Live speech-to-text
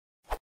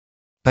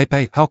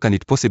PyPy, how can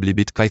it possibly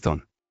beat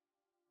Python?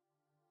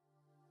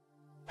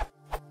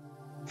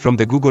 From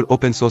the Google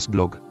open source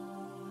blog.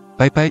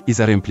 PyPy is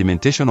a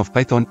reimplementation of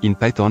Python in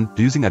Python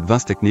using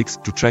advanced techniques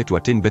to try to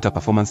attain better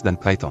performance than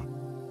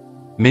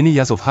Python. Many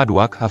years of hard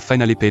work have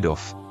finally paid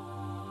off.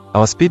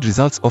 Our speed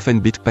results often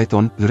beat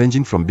Python,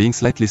 ranging from being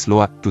slightly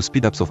slower to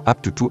speedups of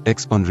up to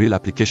 2x on real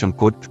application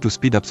code to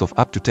speedups of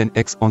up to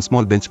 10x on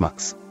small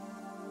benchmarks.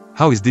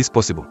 How is this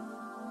possible?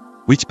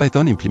 Which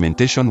Python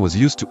implementation was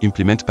used to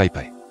implement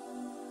PyPy?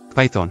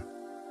 Python.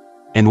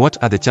 And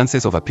what are the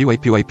chances of a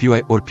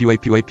PyPy or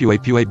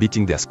PyPy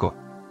beating their score?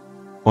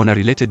 On a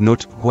related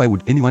note, why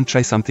would anyone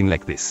try something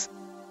like this?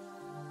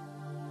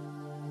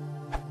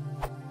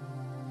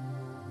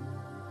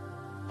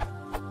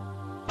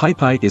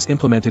 PyPy is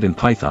implemented in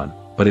Python,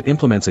 but it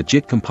implements a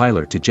JIT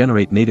compiler to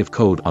generate native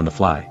code on the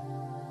fly.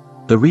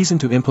 The reason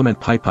to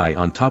implement PyPy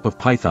on top of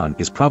Python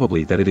is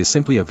probably that it is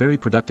simply a very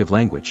productive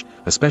language,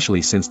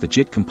 especially since the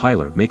JIT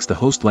compiler makes the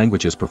host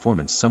language's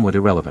performance somewhat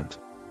irrelevant.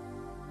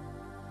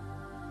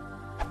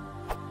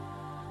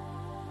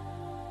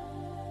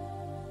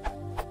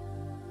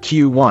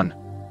 Q1.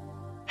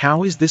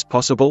 How is this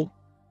possible?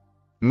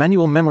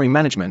 Manual memory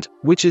management,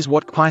 which is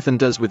what Python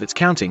does with its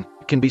counting,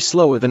 can be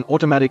slower than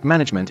automatic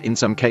management in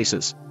some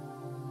cases.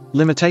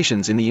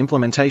 Limitations in the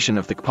implementation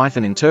of the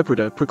Python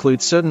interpreter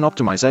preclude certain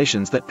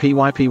optimizations that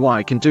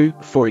PyPy can do,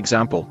 for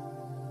example,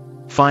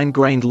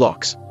 fine-grained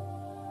locks.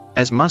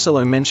 As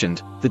Marcelo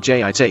mentioned, the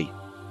JIT.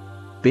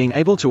 Being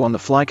able to on the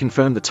fly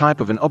confirm the type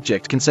of an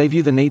object can save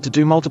you the need to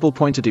do multiple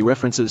pointer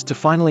dereferences to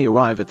finally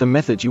arrive at the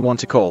method you want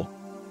to call.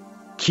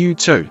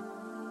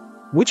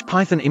 Q2. Which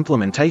Python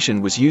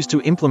implementation was used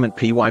to implement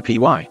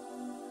PyPy?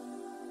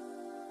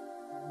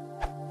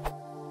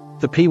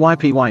 The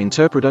PyPy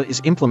interpreter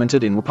is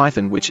implemented in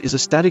Python, which is a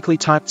statically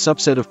typed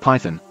subset of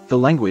Python, the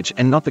language,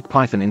 and not the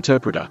Python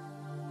interpreter.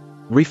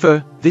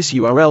 Refer this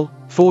URL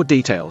for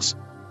details.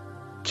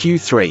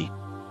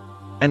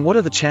 Q3. And what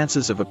are the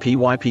chances of a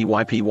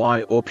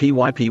PyPy or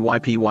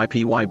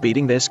PyPy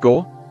beating their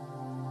score?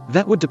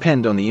 That would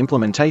depend on the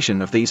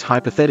implementation of these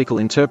hypothetical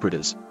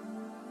interpreters.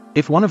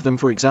 If one of them,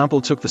 for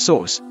example, took the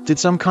source, did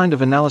some kind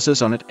of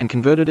analysis on it and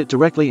converted it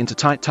directly into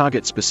tight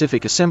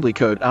target-specific assembly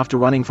code after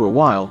running for a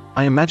while,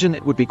 I imagine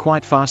it would be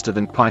quite faster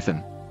than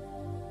Python.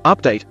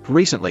 Update: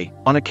 recently,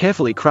 on a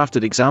carefully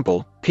crafted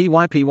example,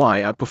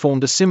 PyPy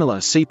outperformed a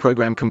similar C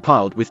program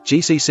compiled with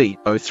GCC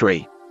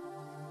 03.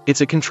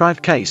 It's a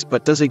contrived case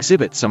but does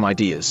exhibit some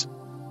ideas.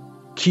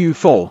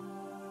 Q4.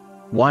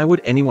 Why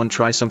would anyone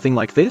try something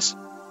like this?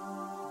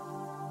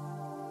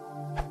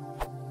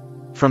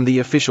 From the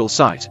official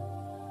site.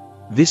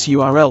 This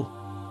URL.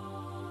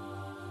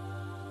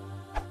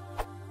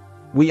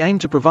 We aim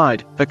to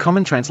provide a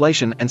common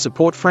translation and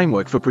support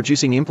framework for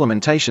producing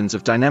implementations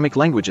of dynamic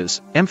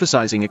languages,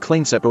 emphasizing a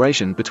clean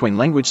separation between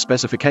language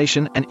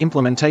specification and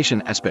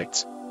implementation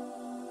aspects.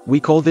 We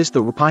call this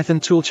the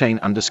Python toolchain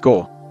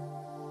 _.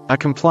 A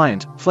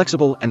compliant,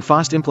 flexible, and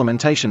fast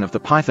implementation of the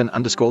Python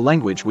 _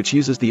 language which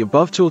uses the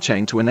above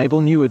toolchain to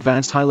enable new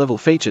advanced high-level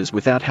features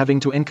without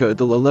having to encode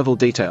the low-level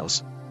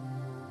details.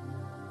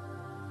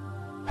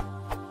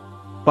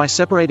 By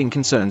separating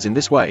concerns in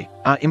this way,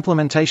 our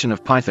implementation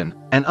of Python,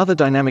 and other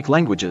dynamic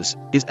languages,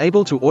 is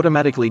able to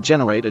automatically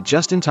generate a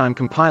just-in-time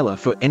compiler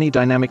for any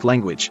dynamic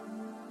language.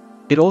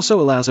 It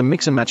also allows a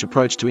mix-and-match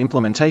approach to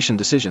implementation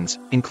decisions,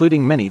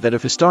 including many that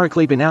have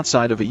historically been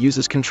outside of a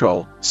user's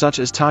control, such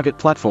as target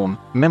platform,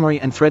 memory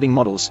and threading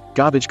models,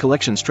 garbage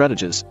collection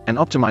strategies, and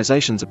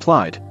optimizations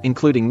applied,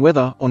 including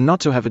whether or not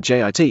to have a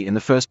JIT in the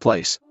first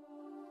place.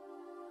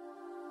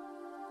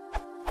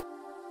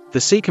 The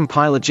C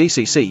compiler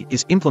GCC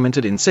is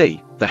implemented in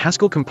C, the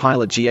Haskell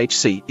compiler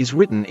GHC is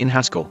written in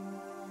Haskell.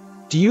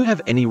 Do you have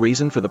any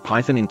reason for the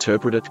Python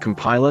interpreter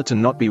compiler to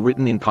not be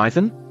written in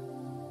Python?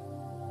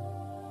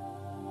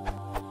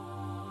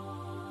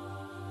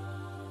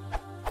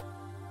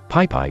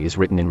 PyPy is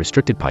written in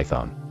restricted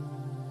Python.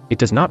 It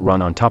does not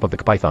run on top of the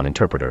Python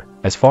interpreter,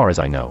 as far as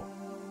I know.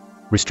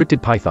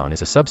 Restricted Python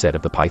is a subset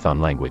of the Python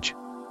language.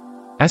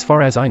 As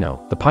far as I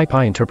know, the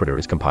PyPy interpreter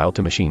is compiled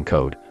to machine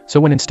code, so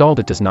when installed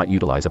it does not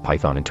utilize a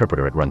Python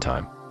interpreter at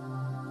runtime.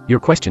 Your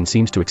question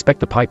seems to expect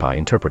the PyPy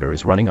interpreter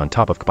is running on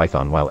top of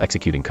Python while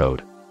executing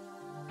code.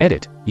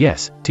 Edit: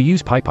 yes, to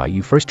use PyPy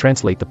you first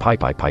translate the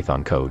PyPy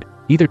Python code,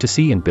 either to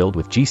C and build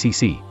with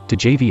GCC, to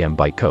JVM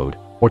bytecode,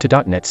 or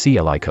to .NET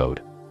CLI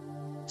code.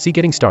 See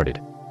getting started.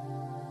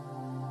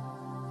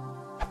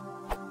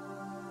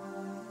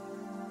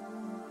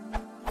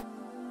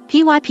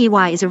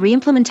 PyPy is a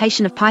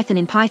reimplementation of Python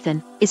in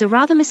Python, is a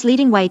rather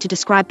misleading way to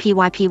describe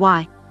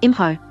PyPy,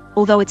 imho,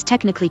 although it's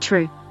technically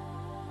true.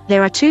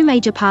 There are two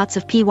major parts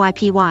of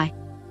PyPy.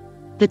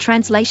 The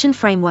translation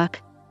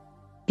framework.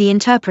 The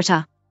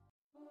interpreter.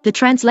 The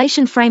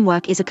translation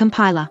framework is a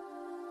compiler.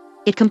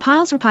 It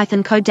compiles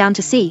Python code down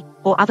to C,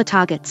 or other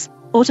targets,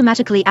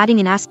 automatically adding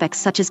in aspects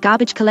such as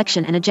garbage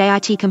collection and a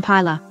JIT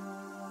compiler.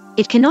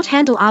 It cannot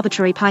handle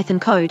arbitrary Python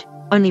code,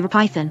 only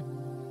Python.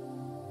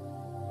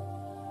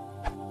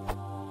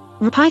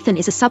 Python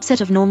is a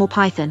subset of normal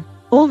Python.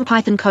 All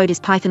Python code is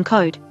Python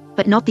code,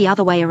 but not the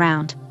other way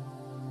around.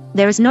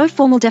 There is no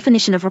formal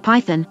definition of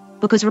RPython,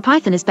 because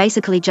RPython is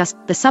basically just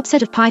the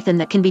subset of Python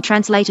that can be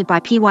translated by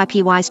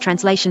PyPy's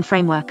translation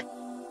framework.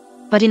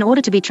 But in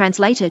order to be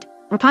translated,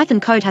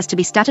 RPython code has to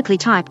be statically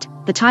typed,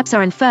 the types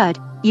are inferred,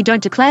 you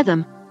don't declare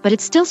them, but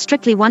it's still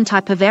strictly one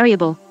type per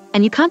variable,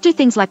 and you can't do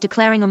things like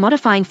declaring or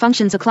modifying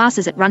functions or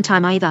classes at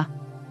runtime either.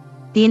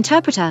 The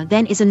interpreter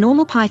then is a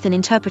normal Python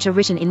interpreter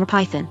written in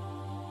RPython.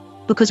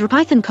 Because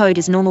RPython code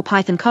is normal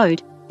Python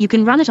code, you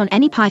can run it on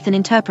any Python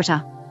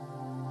interpreter.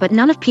 But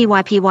none of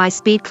PyPy's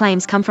speed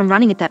claims come from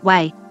running it that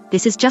way,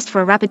 this is just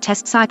for a rapid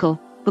test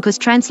cycle, because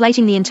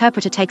translating the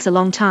interpreter takes a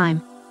long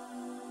time.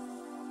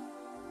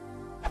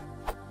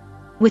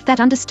 With that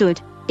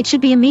understood, it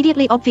should be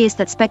immediately obvious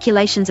that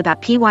speculations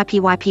about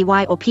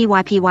PyPyPy or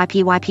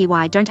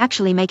PyPyPyPy don't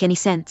actually make any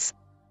sense.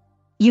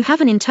 You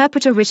have an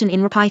interpreter written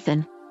in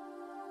RPython.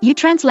 You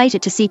translate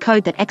it to C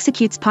code that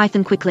executes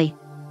Python quickly.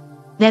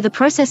 There the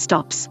process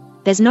stops,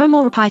 there's no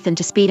more RPython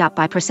to speed up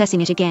by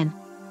processing it again.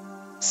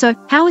 So,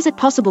 how is it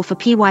possible for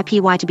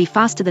PyPy to be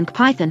faster than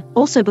CPython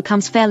also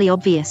becomes fairly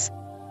obvious.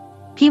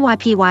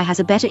 PyPy has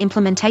a better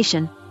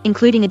implementation,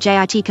 including a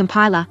JIT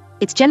compiler.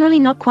 It's generally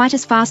not quite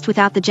as fast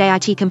without the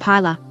JIT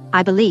compiler,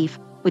 I believe,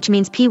 which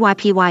means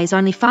PyPy is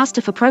only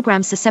faster for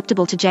programs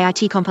susceptible to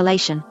JIT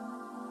compilation.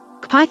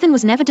 CPython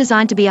was never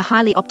designed to be a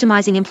highly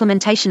optimizing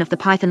implementation of the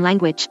Python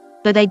language,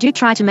 though they do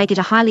try to make it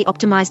a highly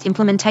optimized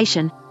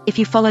implementation, if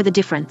you follow the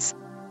difference.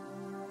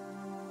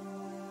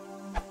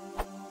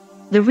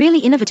 The really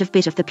innovative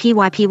bit of the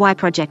PyPy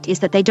project is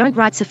that they don't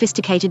write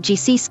sophisticated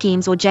GC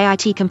schemes or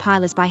JIT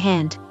compilers by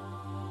hand.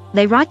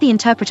 They write the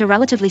interpreter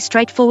relatively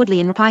straightforwardly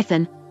in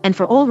RPython, and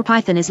for all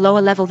RPython is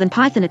lower level than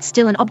Python, it's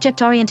still an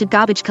object-oriented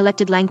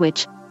garbage-collected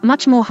language,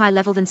 much more high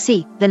level than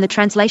C. Then the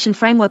translation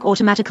framework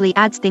automatically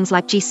adds things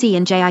like GC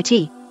and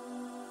JIT.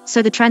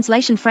 So the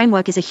translation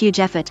framework is a huge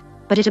effort,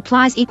 but it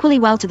applies equally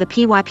well to the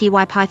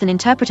PyPy Python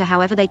interpreter.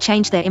 However, they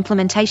change their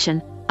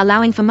implementation,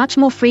 allowing for much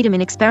more freedom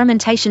in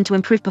experimentation to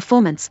improve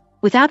performance,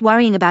 without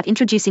worrying about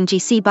introducing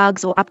GC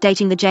bugs or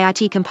updating the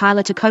JIT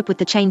compiler to cope with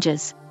the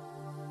changes.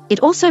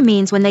 It also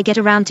means when they get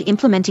around to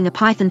implementing a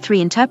Python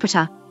 3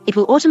 interpreter, it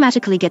will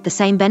automatically get the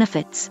same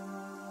benefits.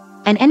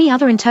 And any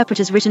other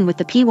interpreters written with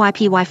the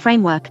PyPy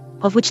framework,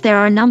 of which there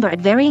are a number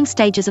at varying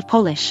stages of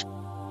polish.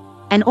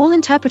 And all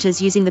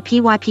interpreters using the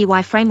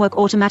PyPy framework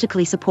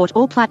automatically support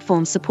all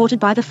platforms supported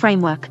by the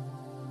framework.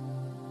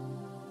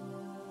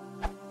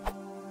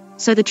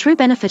 So the true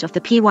benefit of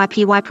the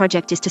PyPy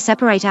project is to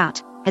separate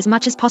out, as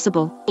much as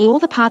possible, all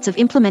the parts of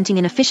implementing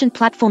an efficient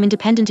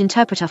platform-independent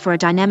interpreter for a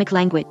dynamic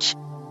language.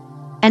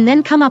 And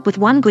then come up with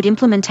one good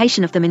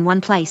implementation of them in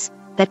one place,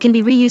 that can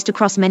be reused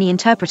across many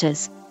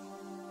interpreters.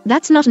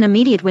 That's not an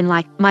immediate win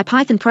like, my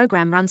Python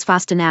program runs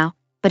faster now,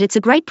 but it's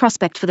a great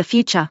prospect for the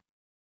future.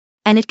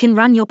 And it can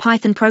run your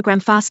Python program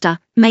faster,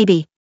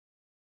 maybe.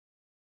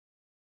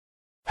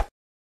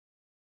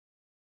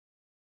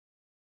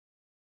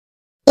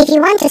 If you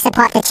want to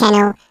support the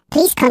channel,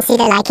 please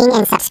consider liking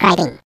and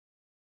subscribing.